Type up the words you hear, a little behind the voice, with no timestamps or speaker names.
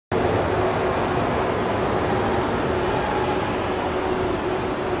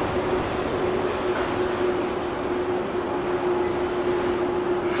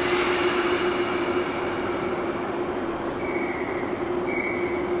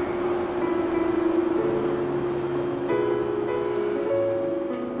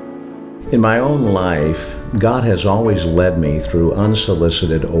In my own life, God has always led me through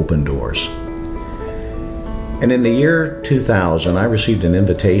unsolicited open doors. And in the year 2000, I received an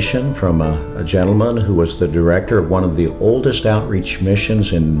invitation from a gentleman who was the director of one of the oldest outreach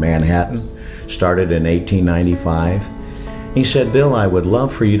missions in Manhattan, started in 1895. He said, "Bill, I would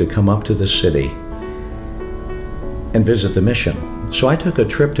love for you to come up to the city and visit the mission." So I took a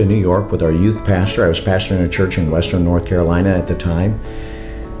trip to New York with our youth pastor. I was pastoring a church in Western North Carolina at the time.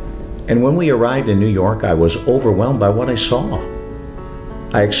 And when we arrived in New York, I was overwhelmed by what I saw.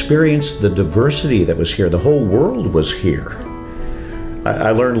 I experienced the diversity that was here. The whole world was here.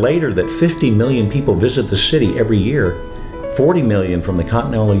 I learned later that 50 million people visit the city every year, 40 million from the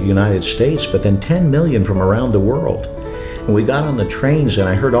continental United States, but then 10 million from around the world. And we got on the trains and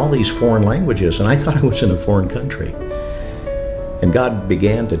I heard all these foreign languages and I thought I was in a foreign country. And God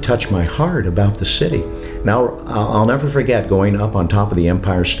began to touch my heart about the city. Now, I'll never forget going up on top of the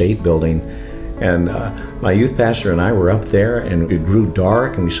Empire State Building, and my youth pastor and I were up there, and it grew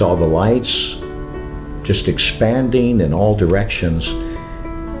dark, and we saw the lights just expanding in all directions.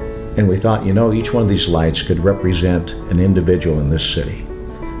 And we thought, you know, each one of these lights could represent an individual in this city.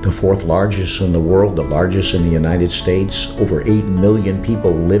 The fourth largest in the world, the largest in the United States, over 8 million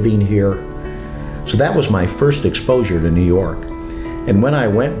people living here. So that was my first exposure to New York. And when I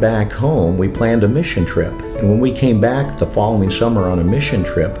went back home, we planned a mission trip. And when we came back the following summer on a mission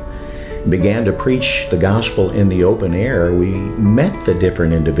trip and began to preach the gospel in the open air, we met the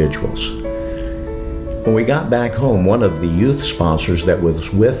different individuals. When we got back home, one of the youth sponsors that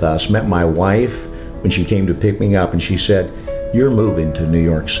was with us met my wife when she came to pick me up, and she said, "You're moving to New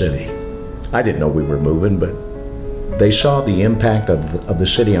York City." I didn't know we were moving, but they saw the impact of the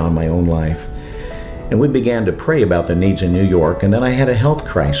city on my own life. And we began to pray about the needs in New York, and then I had a health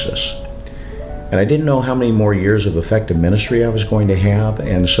crisis. And I didn't know how many more years of effective ministry I was going to have,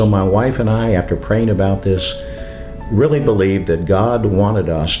 and so my wife and I, after praying about this, really believed that God wanted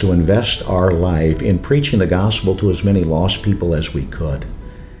us to invest our life in preaching the gospel to as many lost people as we could.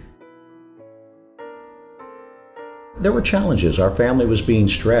 There were challenges. Our family was being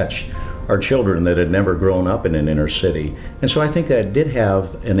stretched. Our children that had never grown up in an inner city. And so I think that did have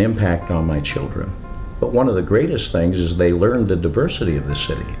an impact on my children. But one of the greatest things is they learned the diversity of the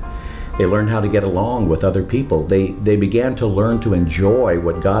city. They learned how to get along with other people. They began to learn to enjoy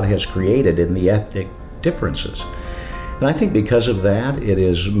what God has created in the ethnic differences. And I think because of that, it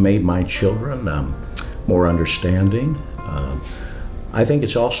has made my children more understanding. I think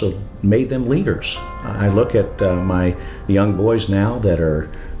it's also made them leaders. I look at my young boys now that are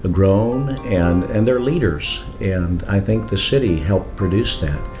grown and they're leaders. And I think the city helped produce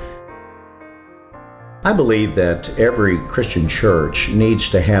that. I believe that every Christian church needs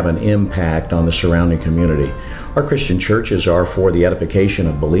to have an impact on the surrounding community. Our Christian churches are for the edification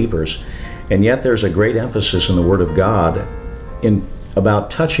of believers, and yet there's a great emphasis in the Word of God about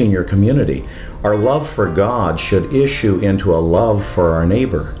touching your community. Our love for God should issue into a love for our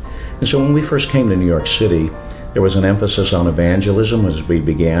neighbor. And so when we first came to New York City, there was an emphasis on evangelism as we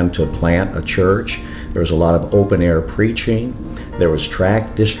began to plant a church. There was a lot of open air preaching. There was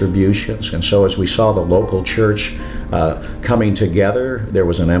tract distributions. And so as we saw the local church coming together, there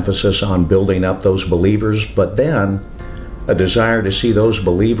was an emphasis on building up those believers, but then a desire to see those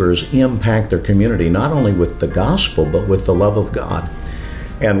believers impact their community, not only with the gospel, but with the love of God.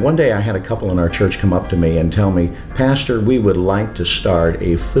 And one day I had a couple in our church come up to me and tell me, "Pastor, we would like to start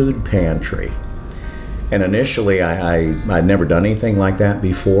a food pantry." And initially, I'd never done anything like that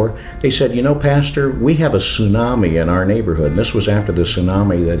before. They said, "You know, Pastor, we have a tsunami in our neighborhood." And this was after the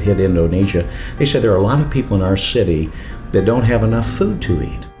tsunami that hit Indonesia. They said, "There are a lot of people in our city that don't have enough food to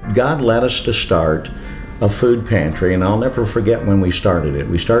eat." God led us to start a food pantry, and I'll never forget when we started it.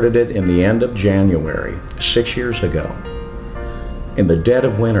 We started it in the end of January, 6 years ago, in the dead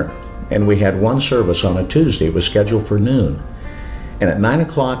of winter. And we had one service on a Tuesday. It was scheduled for noon. And at 9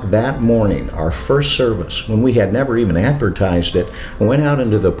 o'clock that morning, our first service, when we had never even advertised it, I went out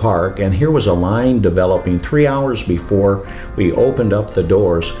into the park, and here was a line developing 3 hours before we opened up the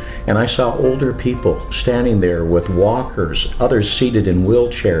doors. And I saw older people standing there with walkers, others seated in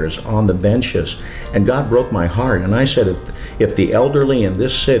wheelchairs on the benches. And God broke my heart. And I said, if the elderly in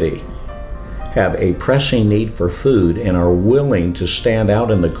this city have a pressing need for food and are willing to stand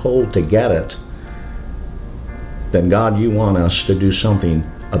out in the cold to get it, then God, you want us to do something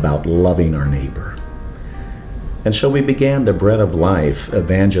about loving our neighbor. And so we began the Bread of Life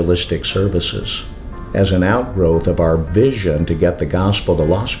evangelistic services as an outgrowth of our vision to get the gospel to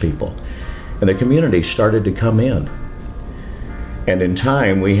lost people. And the community started to come in. And in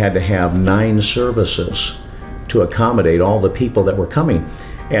time, we had to have 9 services to accommodate all the people that were coming.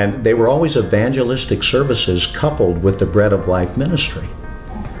 And they were always evangelistic services coupled with the Bread of Life ministry.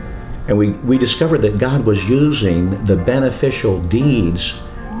 And we discovered that God was using the beneficial deeds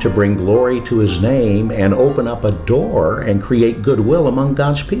to bring glory to His name and open up a door and create goodwill among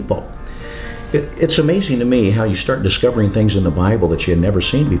God's people. It's amazing to me how you start discovering things in the Bible that you had never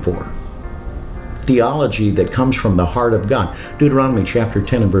seen before. Theology that comes from the heart of God. Deuteronomy chapter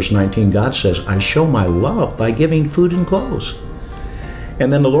 10 and verse 19, God says, I show my love by giving food and clothes.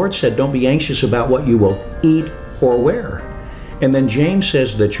 And then the Lord said, don't be anxious about what you will eat or wear. And then James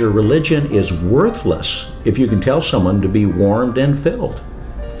says that your religion is worthless if you can tell someone to be warmed and filled.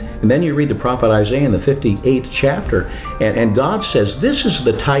 And then you read the prophet Isaiah in the 58th chapter, and God says, this is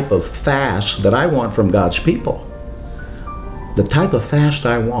the type of fast that I want from God's people. The type of fast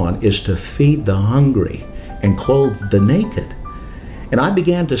I want is to feed the hungry and clothe the naked. And I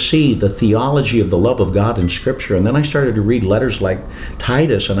began to see the theology of the love of God in Scripture, and then I started to read letters like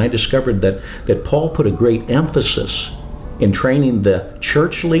Titus, and I discovered that Paul put a great emphasis in training the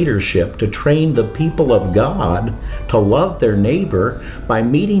church leadership to train the people of God to love their neighbor by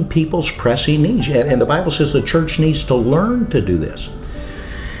meeting people's pressing needs. And the Bible says the church needs to learn to do this.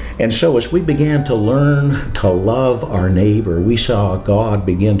 And so as we began to learn to love our neighbor, we saw God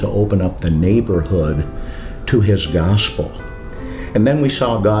begin to open up the neighborhood to His gospel. And then we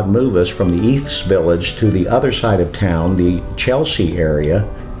saw God move us from the East Village to the other side of town, the Chelsea area,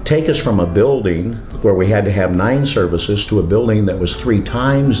 take us from a building where we had to have 9 services to a building that was 3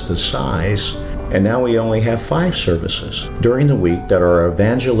 times the size, and now we only have 5 services during the week that are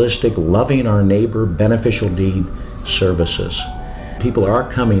evangelistic, loving our neighbor, beneficial deed services. People are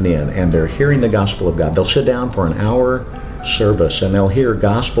coming in and they're hearing the gospel of God. They'll sit down for an hour service and they'll hear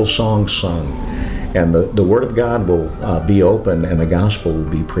gospel songs sung, and the Word of God will be open and the gospel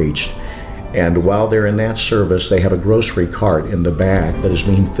will be preached. And while they're in that service, they have a grocery cart in the back that is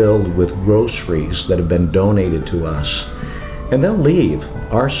being filled with groceries that have been donated to us. And they'll leave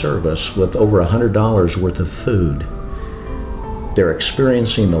our service with over $100 worth of food. They're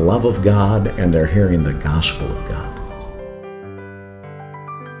experiencing the love of God and they're hearing the gospel of God.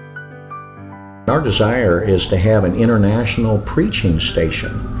 Our desire is to have an international preaching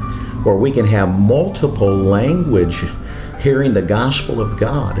station where we can have multiple language hearing the gospel of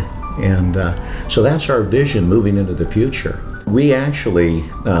God. And so that's our vision moving into the future. We actually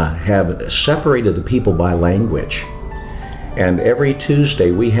have separated the people by language. And every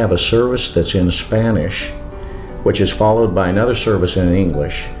Tuesday we have a service that's in Spanish, which is followed by another service in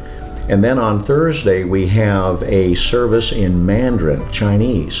English. And then on Thursday we have a service in Mandarin,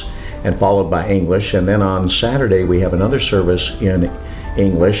 Chinese, and followed by English. And then on Saturday we have another service in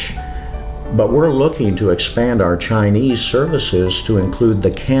English. But we're looking to expand our Chinese services to include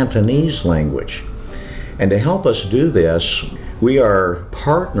the Cantonese language. And to help us do this, we are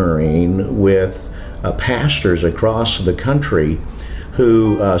partnering with pastors across the country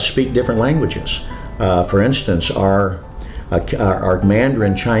who speak different languages. For instance, our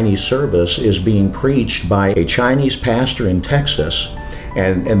Mandarin Chinese service is being preached by a Chinese pastor in Texas,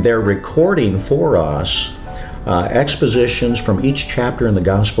 and they're recording for us expositions from each chapter in the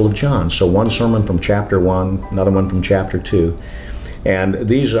Gospel of John. So one sermon from chapter 1, another one from chapter 2. And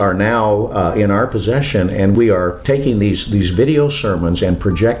these are now in our possession, and we are taking these video sermons and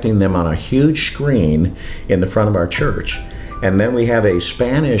projecting them on a huge screen in the front of our church. And then we have a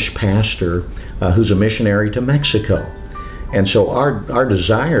Spanish pastor who's a missionary to Mexico. And so our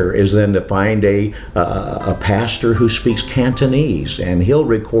desire is then to find a pastor who speaks Cantonese, and he'll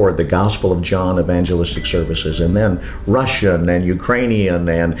record the Gospel of John evangelistic services, and then Russian and Ukrainian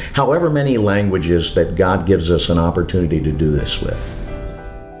and however many languages that God gives us an opportunity to do this with.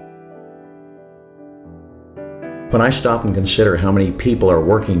 When I stop and consider how many people are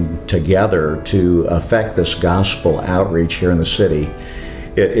working together to affect this gospel outreach here in the city,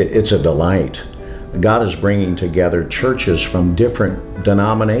 it's a delight. God is bringing together churches from different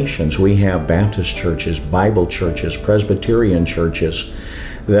denominations. We have Baptist churches, Bible churches, Presbyterian churches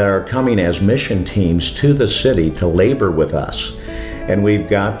that are coming as mission teams to the city to labor with us. And we've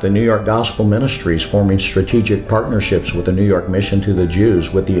got the New York Gospel Ministries forming strategic partnerships with the New York Mission to the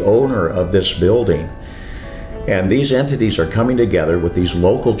Jews, with the owner of this building. And these entities are coming together with these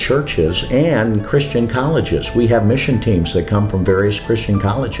local churches and Christian colleges. We have mission teams that come from various Christian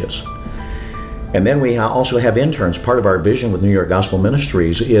colleges. And then we also have interns. Part of our vision with New York Gospel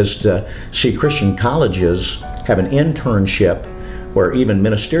Ministries is to see Christian colleges have an internship where even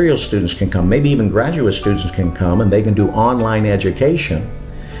ministerial students can come, maybe even graduate students can come, and they can do online education.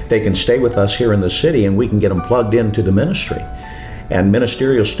 They can stay with us here in the city and we can get them plugged into the ministry. and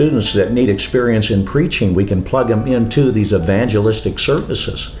ministerial students that need experience in preaching, we can plug them into these evangelistic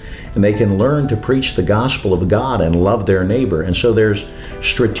services, and they can learn to preach the gospel of God and love their neighbor. And so there's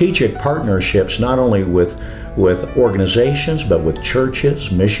strategic partnerships not only with organizations, but with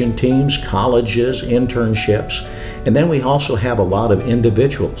churches, mission teams, colleges, internships. And then we also have a lot of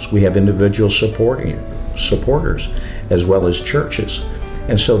individuals. We have individual supporters as well as churches.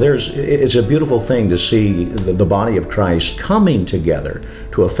 And so it's a beautiful thing to see the body of Christ coming together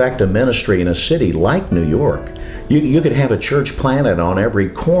to effect a ministry in a city like New York. You could have a church planted on every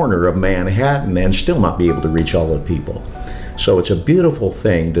corner of Manhattan and still not be able to reach all the people. So it's a beautiful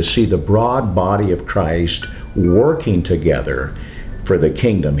thing to see the broad body of Christ working together for the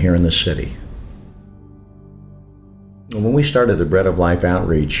kingdom here in the city. When we started the Bread of Life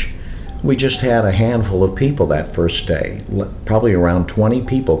outreach, we just had a handful of people that first day. Probably around 20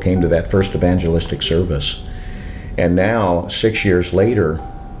 people came to that first evangelistic service. And now, 6 years later,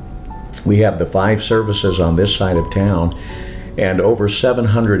 we have the 5 services on this side of town, and over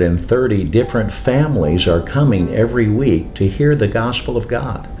 730 different families are coming every week to hear the gospel of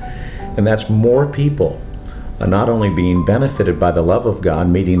God. And that's more people not only being benefited by the love of God,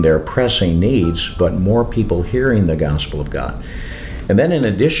 meeting their pressing needs, but more people hearing the gospel of God. And then in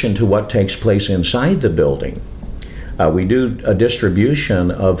addition to what takes place inside the building, we do a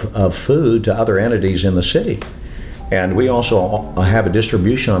distribution of food to other entities in the city. And we also have a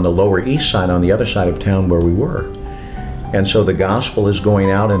distribution on the Lower East Side, on the other side of town where we were. And so the gospel is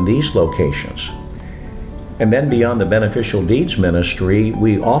going out in these locations. And then beyond the beneficial deeds ministry,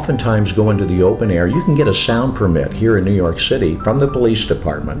 we oftentimes go into the open air. You can get a sound permit here in New York City from the police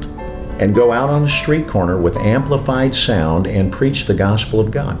department and go out on a street corner with amplified sound and preach the gospel of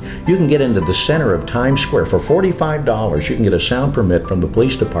God. You can get into the center of Times Square. For $45, you can get a sound permit from the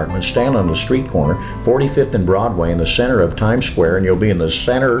police department, stand on the street corner, 45th and Broadway in the center of Times Square, and you'll be in the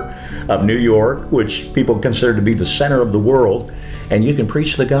center of New York, which people consider to be the center of the world, and you can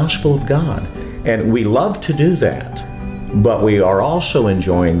preach the gospel of God. And we love to do that, but we are also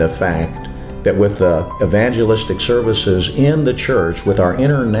enjoying the fact that with the evangelistic services in the church, with our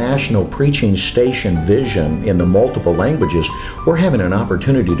international preaching station vision in the multiple languages, we're having an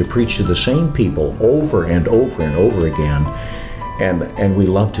opportunity to preach to the same people over and over and over again, and we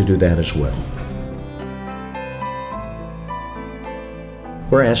love to do that as well.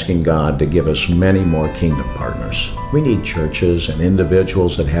 We're asking God to give us many more kingdom partners. We need churches and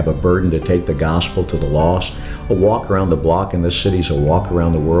individuals that have a burden to take the gospel to the lost. A walk around the block in this city is a walk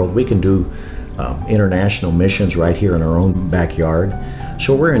around the world. We can do international missions right here in our own backyard.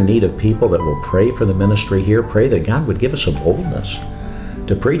 So we're in need of people that will pray for the ministry here, pray that God would give us a boldness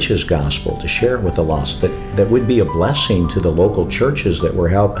to preach His gospel, to share it with the lost, that would be a blessing to the local churches that we're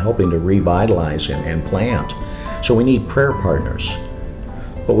helping to revitalize and plant. So we need prayer partners.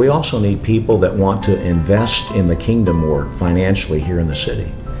 But we also need people that want to invest in the kingdom work financially here in the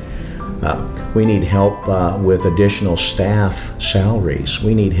city. We need help with additional staff salaries.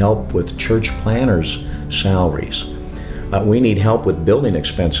 We need help with church planners' salaries. We need help with building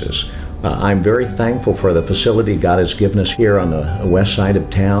expenses. I'm very thankful for the facility God has given us here on the west side of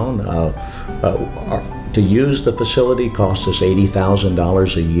town. To use the facility costs us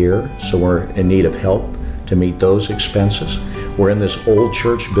 $80,000 a year, so we're in need of help to meet those expenses. We're in this old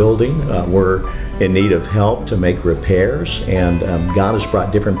church building. We're in need of help to make repairs, and God has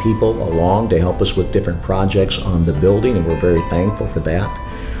brought different people along to help us with different projects on the building, and we're very thankful for that.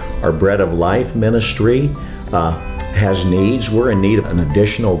 Our Bread of Life ministry has needs. We're in need of an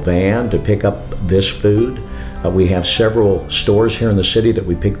additional van to pick up this food. We have several stores here in the city that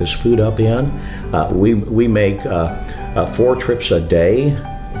we pick this food up in. We make 4 trips a day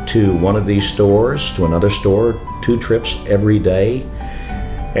to one of these stores, to another store, 2 trips every day.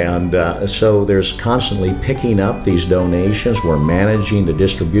 And so there's constantly picking up these donations. We're managing the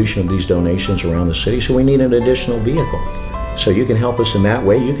distribution of these donations around the city, so we need an additional vehicle. So you can help us in that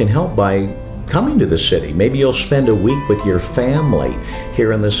way. You can help by coming to the city. Maybe you'll spend a week with your family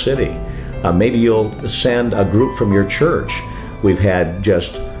here in the city. Maybe you'll send a group from your church. We've had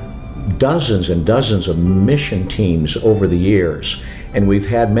just dozens and dozens of mission teams over the years, and we've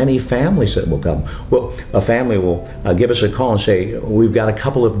had many families that will come. Well, a family will give us a call and say, we've got a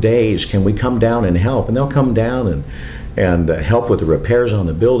couple of days, can we come down and help? And they'll come down and help with the repairs on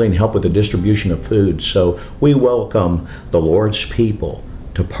the building, help with the distribution of food. So we welcome the Lord's people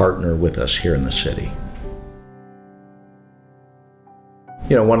to partner with us here in the city.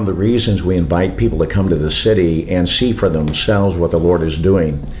 You know, one of the reasons we invite people to come to the city and see for themselves what the Lord is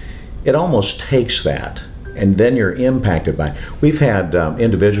doing, it almost takes that, and then you're impacted by it. We've had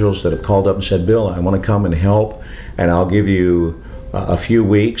individuals that have called up and said, Bill, I want to come and help, and I'll give you a few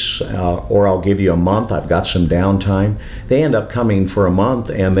weeks, or I'll give you a month. I've got some downtime. They end up coming for a month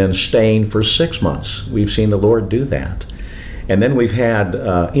and then staying for 6 months. We've seen the Lord do that. And then we've had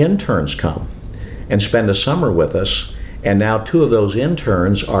interns come and spend a summer with us. And now 2 of those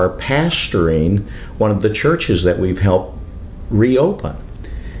interns are pastoring one of the churches that we've helped reopen.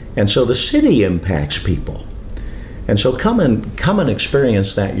 And so the city impacts people. And so come and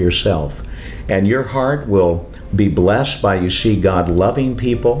experience that yourself. And your heart will be blessed by you see God loving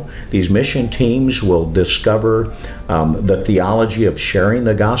people. These mission teams will discover the theology of sharing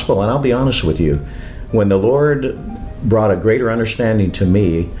the gospel. And I'll be honest with you, when the Lord brought a greater understanding to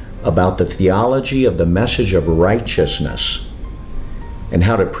me about the theology of the message of righteousness and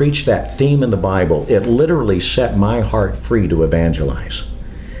how to preach that theme in the Bible, it literally set my heart free to evangelize.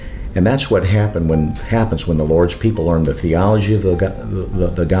 And that's what happens when the Lord's people learn the theology of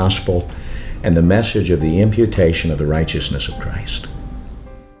the gospel and the message of the imputation of the righteousness of Christ.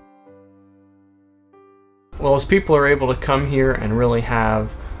 Well, as people are able to come here and really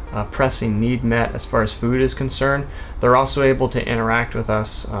have a pressing need met as far as food is concerned, they're also able to interact with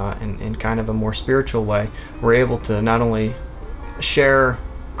us in kind of a more spiritual way. We're able to not only share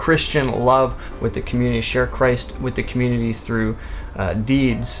Christian love with the community, share Christ with the community through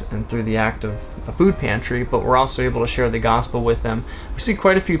deeds and through the act of a food pantry, but we're also able to share the gospel with them. We see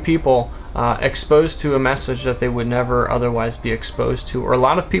quite a few people exposed to a message that they would never otherwise be exposed to, or a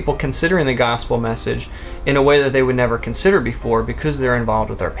lot of people considering the gospel message in a way that they would never consider before because they're involved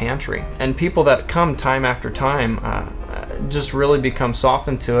with our pantry. And people that come time after time just really become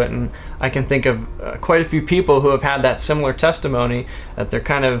softened to it. And I can think of quite a few people who have had that similar testimony, that they're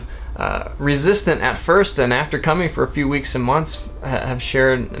kind of resistant at first, and after coming for a few weeks and months have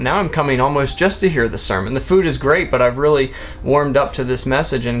shared, now I'm coming almost just to hear the sermon. The food is great, but I've really warmed up to this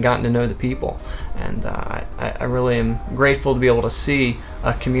message and gotten to know the people. And I really am grateful to be able to see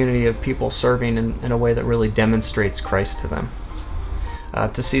a community of people serving in a way that really demonstrates Christ to them.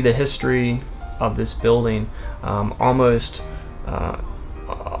 To see the history of this building almost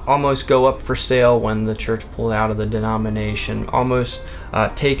go up for sale when the church pulled out of the denomination, almost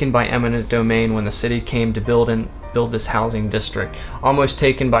taken by eminent domain when the city came to build this housing district, almost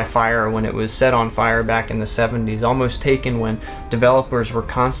taken by fire when it was set on fire back in the 70s, almost taken when developers were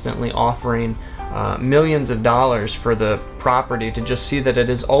constantly offering millions of dollars for the property, to just see that it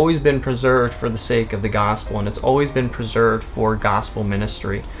has always been preserved for the sake of the gospel, and it's always been preserved for gospel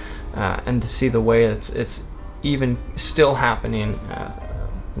ministry, and to see the way it's even still happening,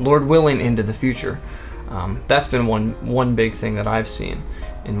 Lord willing, into the future. That's been one big thing that I've seen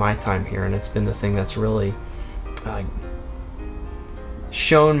in my time here, and it's been the thing that's really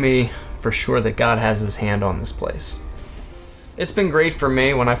shown me for sure that God has His hand on this place. It's been great for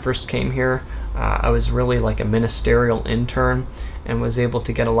me. When I first came here, I was really like a ministerial intern and was able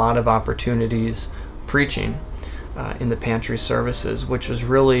to get a lot of opportunities preaching in the pantry services, which was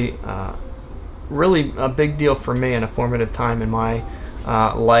really a big deal for me and a formative time in my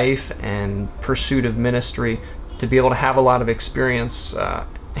life and pursuit of ministry, to be able to have a lot of experience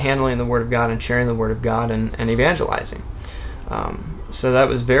handling the Word of God and sharing the Word of God and evangelizing. So that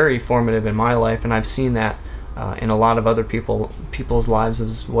was very formative in my life, and I've seen that in a lot of other people's lives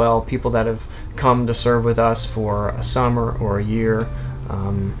as well. People that have come to serve with us for a summer or a year,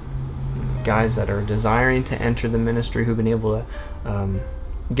 guys that are desiring to enter the ministry who've been able to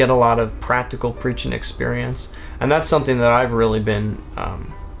get a lot of practical preaching experience. And that's something that I've really been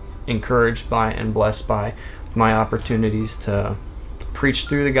encouraged by and blessed by, my opportunities to preach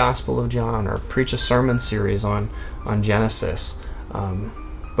through the Gospel of John or preach a sermon series on Genesis.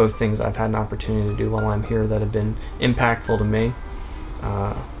 Both things I've had an opportunity to do while I'm here that have been impactful to me,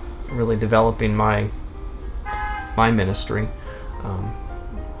 really developing my ministry.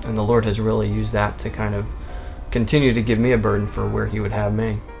 And the Lord has really used that to kind of continue to give me a burden for where He would have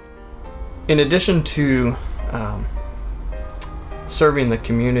me. In addition to serving the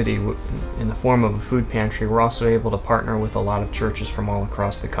community in the form of a food pantry, we're also able to partner with a lot of churches from all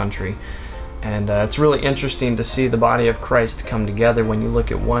across the country. And it's really interesting to see the body of Christ come together. When you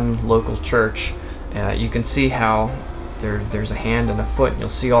look at one local church, you can see how there's a hand and a foot, and you'll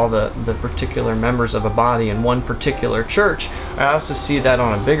see all the particular members of a body in one particular church. I also see that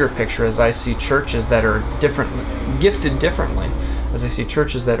on a bigger picture as I see churches that are gifted differently. As I see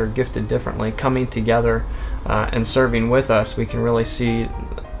churches that are gifted differently coming together and serving with us, we can really see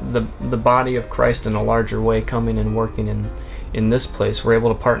the body of Christ in a larger way coming and working in this place. We're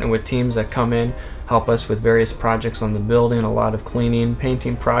able to partner with teams that come in, help us with various projects on the building, a lot of cleaning,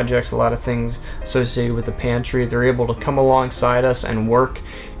 painting projects, a lot of things associated with the pantry. They're able to come alongside us and work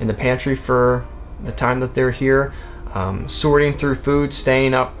in the pantry for the time that they're here. sorting through food,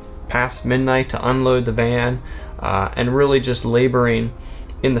 staying up past midnight to unload the van, and really just laboring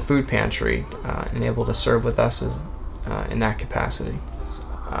in the food pantry and able to serve with us in that capacity.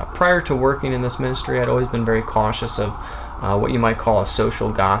 Prior to working in this ministry, I'd always been very cautious of what you might call a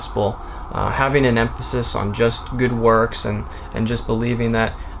social gospel, having an emphasis on just good works and just believing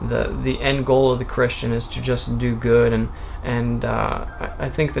that the end goal of the Christian is to just do good, and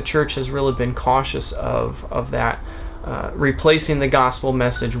I think the church has really been cautious of that, replacing the gospel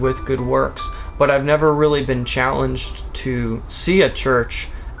message with good works. But I've never really been challenged to see a church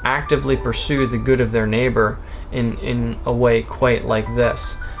actively pursue the good of their neighbor in a way quite like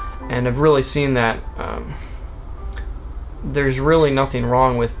this. And I've really seen that there's really nothing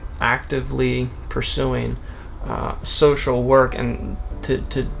wrong with actively pursuing social work and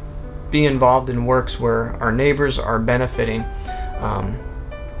to be involved in works where our neighbors are benefiting.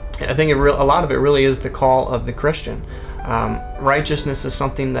 I think a lot of it really is the call of the Christian. Righteousness is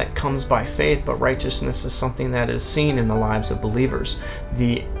something that comes by faith, but righteousness is something that is seen in the lives of believers.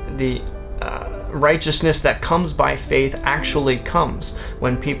 The righteousness that comes by faith actually comes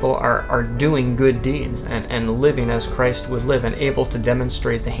when people are doing good deeds and living as Christ would live, and able to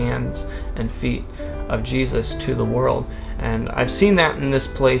demonstrate the hands and feet of Jesus to the world. And I've seen that in this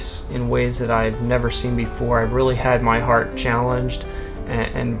place in ways that I've never seen before. I've really had my heart challenged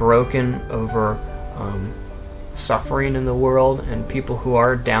and broken over suffering in the world and people who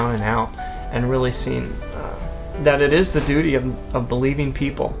are down and out, and really seen that it is the duty of believing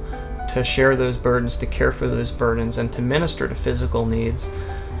people to share those burdens, to care for those burdens, and to minister to physical needs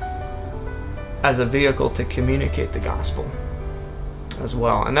as a vehicle to communicate the gospel as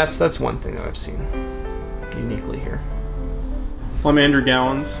well. And that's one thing that I've seen uniquely here. I'm Andrew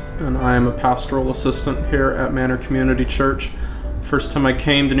Gowans, and I am a pastoral assistant here at Manor Community Church. First time I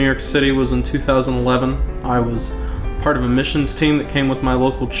came to New York City was in 2011. I was part of a missions team that came with my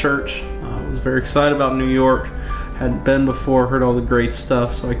local church. I was very excited about New York. Hadn't been before, heard all the great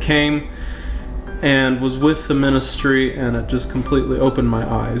stuff. So I came and was with the ministry, and it just completely opened my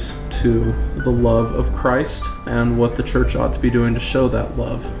eyes to the love of Christ and what the church ought to be doing to show that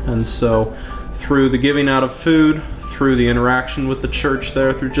love. And so through the giving out of food, through the interaction with the church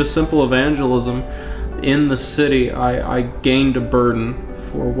there, through just simple evangelism in the city, I gained a burden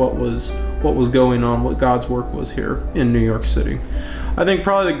for what was going on, what God's work was here in New York City. I think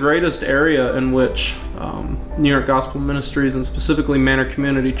probably the greatest area in which New York Gospel Ministries, and specifically Manor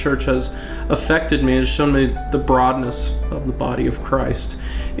Community Church, has affected me, has shown me the broadness of the body of Christ.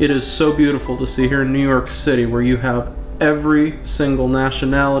 It is so beautiful to see here in New York City, where you have every single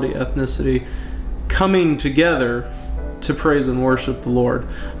nationality, ethnicity coming together to praise and worship the Lord.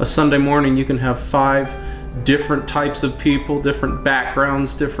 A Sunday morning you can have 5 different types of people, different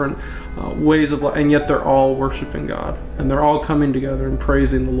backgrounds, different ways of life, and yet they're all worshiping God, and they're all coming together and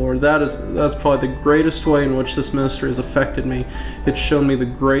praising the Lord. That's probably the greatest way in which this ministry has affected me. It's shown me the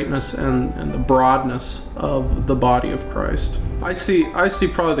greatness and the broadness of the body of Christ. I see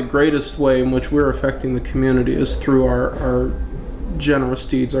probably the greatest way in which we're affecting the community is through our generous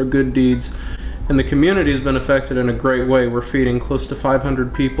deeds, our good deeds. And the community has been affected in a great way. We're feeding close to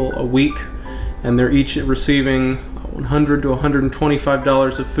 500 people a week, and they're each receiving $100 to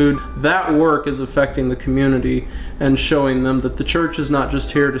 $125 of food. That work is affecting the community and showing them that the church is not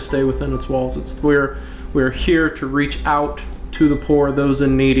just here to stay within its walls. We're here to reach out to the poor, those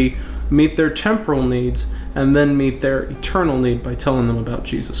in need, meet their temporal needs, and then meet their eternal need by telling them about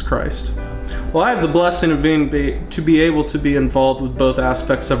Jesus Christ. Well, I have the blessing of being able to be involved with both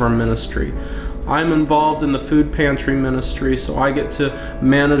aspects of our ministry. I'm involved in the food pantry ministry, so I get to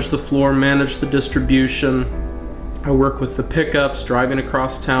manage the floor, manage the distribution. I work with the pickups, driving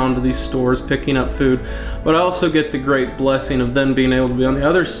across town to these stores, picking up food, but I also get the great blessing of then being able to be on the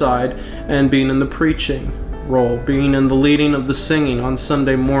other side and being in the preaching role, being in the leading of the singing on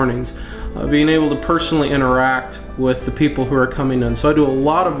Sunday mornings, being able to personally interact with the people who are coming in. So I do a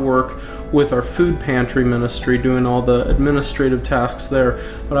lot of work with our food pantry ministry, doing all the administrative tasks there,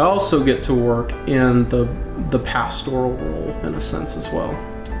 but I also get to work in the pastoral role in a sense as well.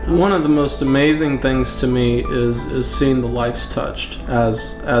 One of the most amazing things to me is seeing the lives touched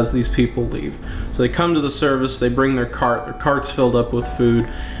as these people leave. So they come to the service, they bring their cart's filled up with food,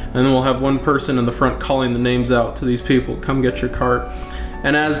 and then we'll have one person in the front calling the names out to these people, come get your cart.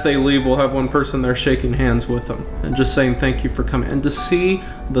 And as they leave, we'll have one person there shaking hands with them and just saying thank you for coming. And to see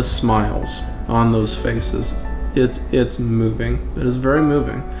the smiles on those faces, it's moving. It is very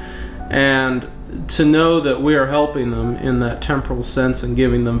moving. And to know that we are helping them in that temporal sense and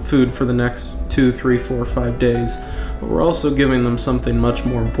giving them food for the next 2, 3, 4, 5 days, but we're also giving them something much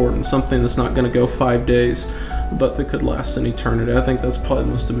more important, something that's not going to go 5 days, but that could last an eternity. I think that's probably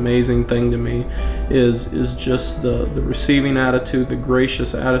the most amazing thing to me is just the receiving attitude, the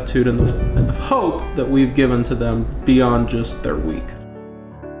gracious attitude, and the hope that we've given to them beyond just their week.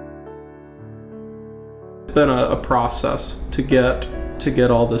 It's been a process to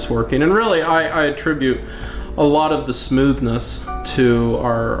get all this working, and really I attribute a lot of the smoothness to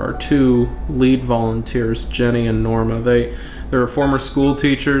our two lead volunteers, Jenny and Norma. They're former school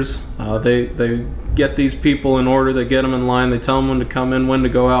teachers. They get these people in order, they get them in line, they tell them when to come in, when to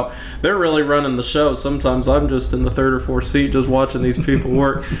go out. They're really running the show. Sometimes I'm just in the third or fourth seat just watching these people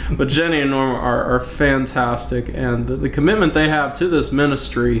work. But Jenny and Norma are fantastic, and the commitment they have to this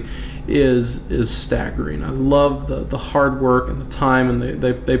ministry is staggering. I love the hard work and the time and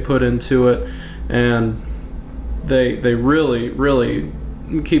they put into it, and they really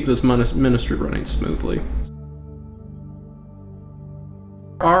keep this ministry running smoothly.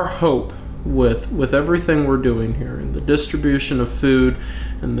 Our hope with everything we're doing here, and the distribution of food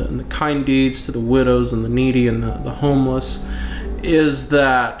and the kind deeds to the widows and the needy and the homeless, is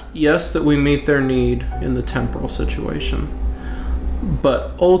that yes, that we meet their need in the temporal situation,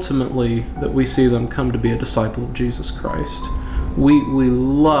 but ultimately that we see them come to be a disciple of Jesus Christ. We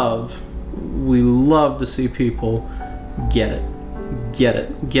love to see people get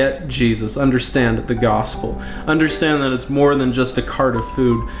Jesus, understand the gospel, understand that it's more than just a cart of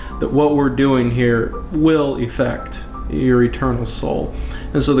food, that what we're doing here will affect your eternal soul.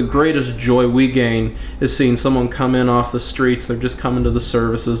 And so the greatest joy we gain is seeing someone come in off the streets, they're just coming to the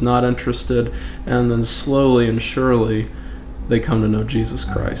services, not interested, and then slowly and surely they come to know Jesus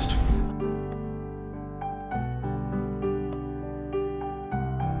Christ.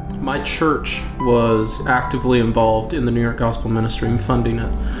 My church was actively involved in the New York Gospel Ministry and funding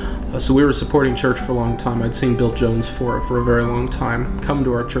it. So we were supporting church for a long time. I'd seen Bill Jones for a very long time, come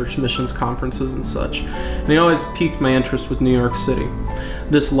to our church missions conferences and such. And he always piqued my interest with New York City.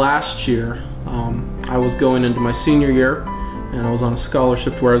 This last year, I was going into my senior year, and I was on a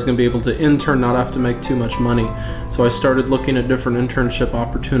scholarship where I was going to be able to intern, not have to make too much money. So I started looking at different internship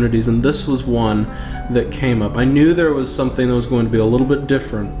opportunities, and this was one that came up. I knew there was something that was going to be a little bit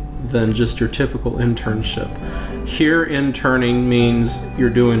different than just your typical internship. Here, interning means you're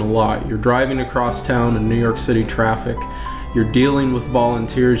doing a lot. You're driving across town in New York City traffic. You're dealing with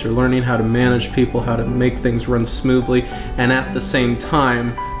volunteers. You're learning how to manage people, how to make things run smoothly, and at the same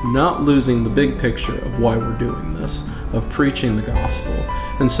time, not losing the big picture of why we're doing this, of preaching the gospel.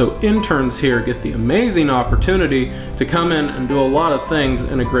 And so interns here get the amazing opportunity to come in and do a lot of things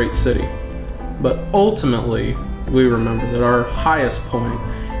in a great city. But ultimately, we remember that our highest point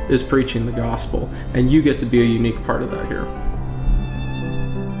is preaching the gospel, and you get to be a unique part of that here.